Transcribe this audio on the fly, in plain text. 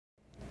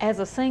As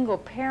a single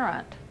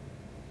parent,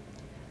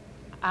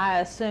 I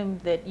assume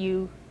that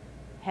you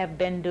have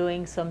been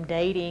doing some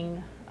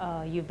dating.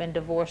 You've been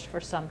divorced for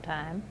some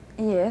time.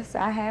 Yes,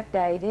 I have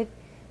dated.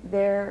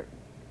 There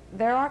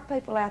are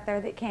people out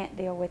there that can't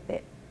deal with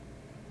it.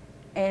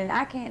 And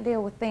I can't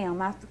deal with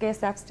them. I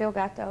guess I've still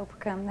got to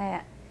overcome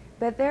that.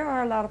 But there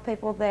are a lot of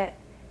people that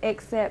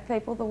accept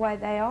people the way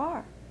they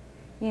are.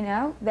 You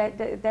know,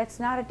 that's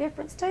not a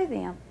difference to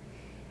them.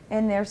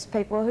 And there's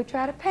people who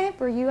try to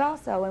pamper you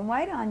also and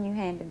wait on you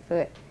hand and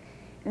foot.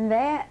 And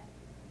that,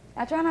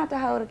 I try not to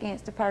hold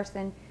against a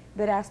person,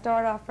 but I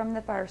start off from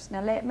the first.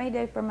 Now let me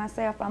do for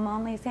myself. I'm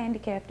only as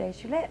handicapped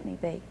as you let me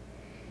be.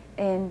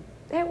 And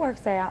it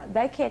works out.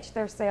 They catch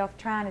themselves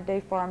trying to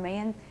do for me,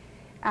 and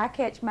I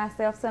catch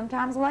myself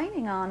sometimes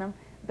leaning on them.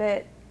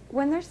 But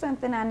when there's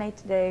something I need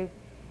to do,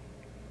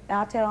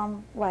 I'll tell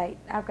them, wait,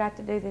 I've got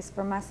to do this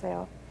for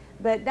myself.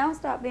 But don't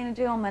stop being a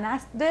gentleman.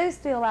 I do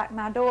still like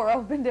my door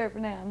opened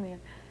every now and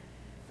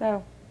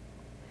then.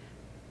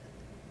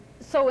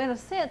 So in a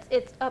sense,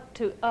 it's up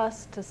to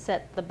us to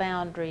set the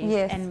boundaries.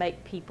 Yes. And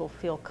make people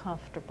feel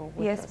comfortable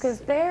with us. Yes, because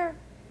they're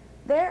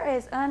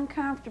as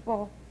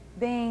uncomfortable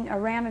being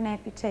around an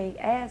amputee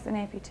as an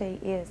amputee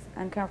is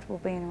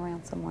uncomfortable being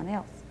around someone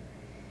else.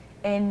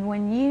 And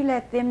when you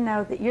let them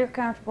know that you're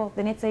comfortable,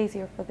 then it's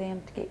easier for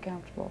them to get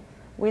comfortable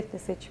with the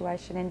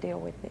situation and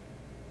deal with it.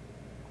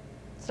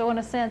 So in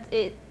a sense,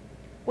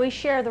 we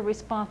share the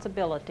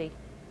responsibility.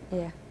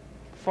 Yeah.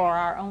 For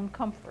our own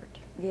comfort.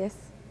 Yes.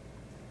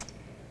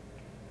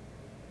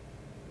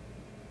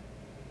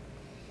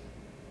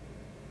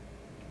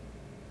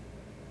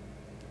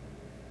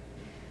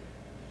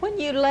 When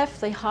you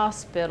left the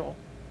hospital,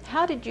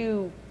 how did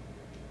you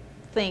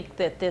think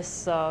that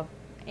this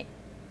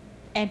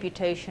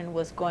amputation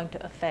was going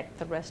to affect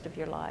the rest of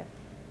your life?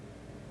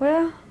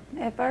 Well,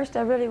 at first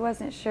I really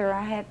wasn't sure.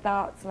 I had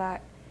thoughts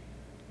like,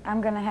 I'm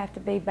going to have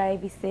to be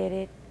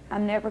babysitted.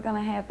 I'm never going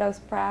to have those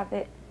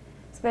private,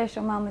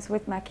 special moments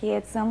with my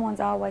kids. Someone's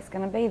always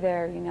going to be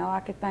there, you know. I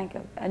could think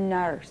of a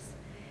nurse.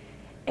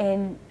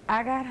 And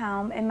I got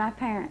home, and my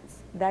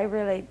parents, they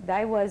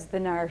was the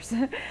nurse.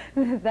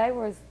 They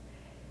was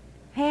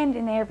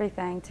handing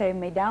everything to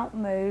me. Don't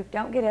move,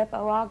 don't get up,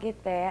 oh, I'll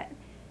get that.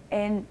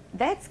 And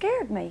that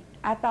scared me.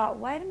 I thought,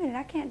 wait a minute,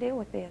 I can't deal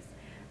with this.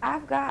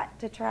 I've got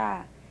to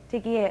try to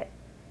get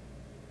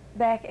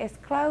back as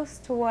close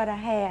to what I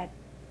had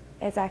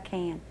as I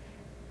can,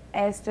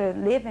 as to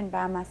living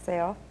by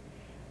myself,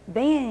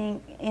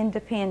 being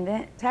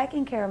independent,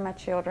 taking care of my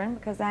children,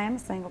 because I am a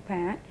single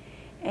parent,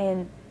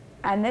 and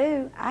I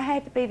knew I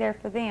had to be there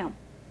for them.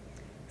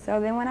 So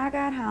then when I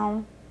got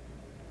home,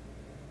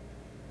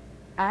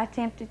 I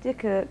attempted to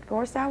cook. Of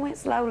course, I went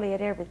slowly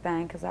at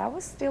everything because I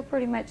was still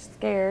pretty much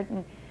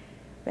scared,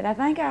 but I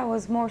think I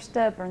was more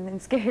stubborn than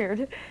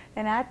scared.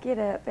 And I'd get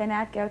up and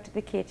I'd go to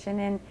the kitchen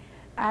and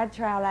I'd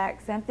try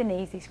like something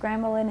easy,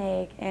 scramble an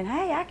egg, and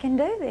hey, I can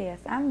do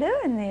this, I'm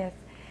doing this.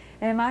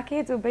 And my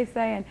kids would be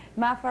saying,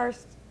 my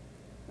first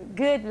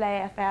good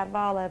laugh out of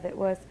all of it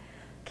was,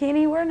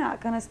 Kenny, we're not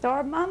going to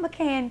starve, Mama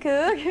can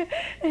cook.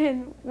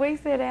 And we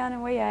sat down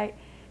and we ate.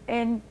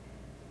 And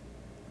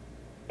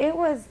it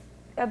was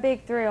a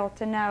big thrill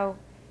to know,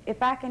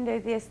 if I can do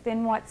this,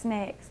 then what's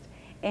next?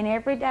 And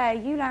every day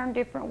you learn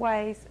different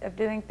ways of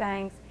doing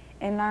things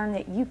and learn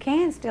that you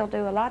can still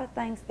do a lot of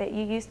things that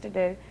you used to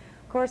do.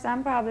 Of course,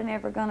 I'm probably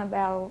never going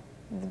to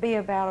be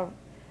a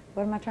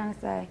what am I trying to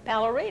say?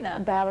 Ballerina. A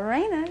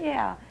ballerina,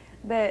 yeah.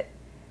 But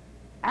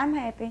I'm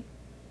happy.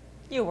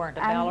 You weren't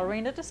a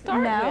ballerina to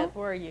start with,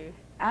 were you?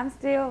 I'm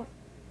still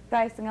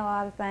facing a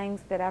lot of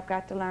things that I've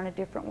got to learn a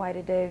different way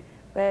to do,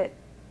 but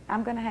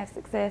I'm going to have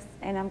success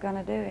and I'm going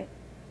to do it.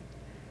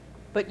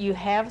 But you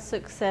have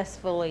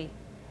successfully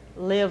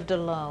lived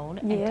alone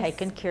and Yes.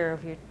 taken care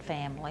of your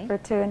family. For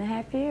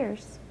 2.5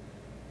 years.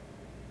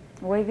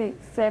 We've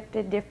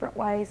accepted different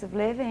ways of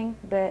living,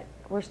 but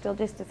we're still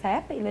just as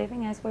happy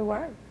living as we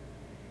were.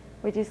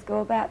 We just go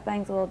about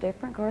things a little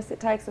different. Of course, it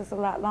takes us a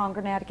lot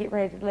longer now to get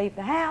ready to leave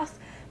the house,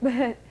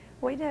 but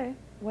we do.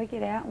 We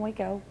get out and we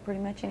go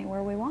pretty much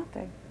anywhere we want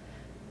to.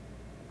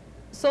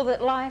 So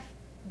that life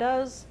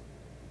does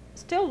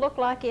still look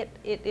like it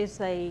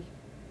is a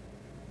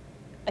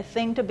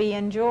thing to be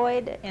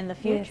enjoyed in the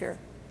future.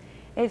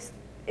 Yes.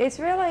 It's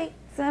really,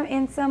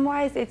 in some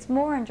ways, it's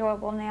more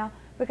enjoyable now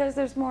because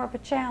there's more of a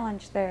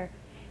challenge there.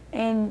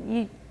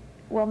 And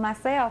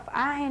myself,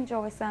 I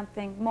enjoy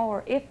something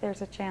more if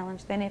there's a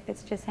challenge than if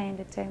it's just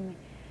handed to me,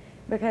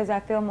 because I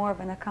feel more of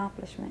an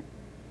accomplishment.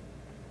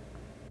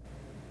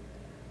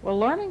 Well,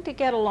 learning to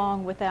get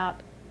along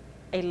without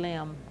a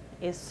limb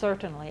is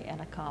certainly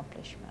an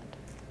accomplishment.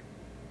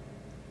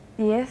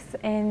 Yes,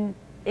 and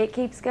it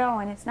keeps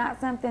going. It's not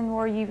something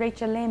where you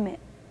reach a limit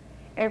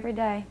every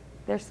day.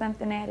 There's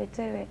something added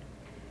to it.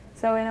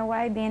 So in a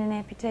way, being an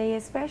amputee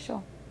is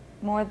special,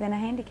 more than a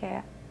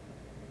handicap.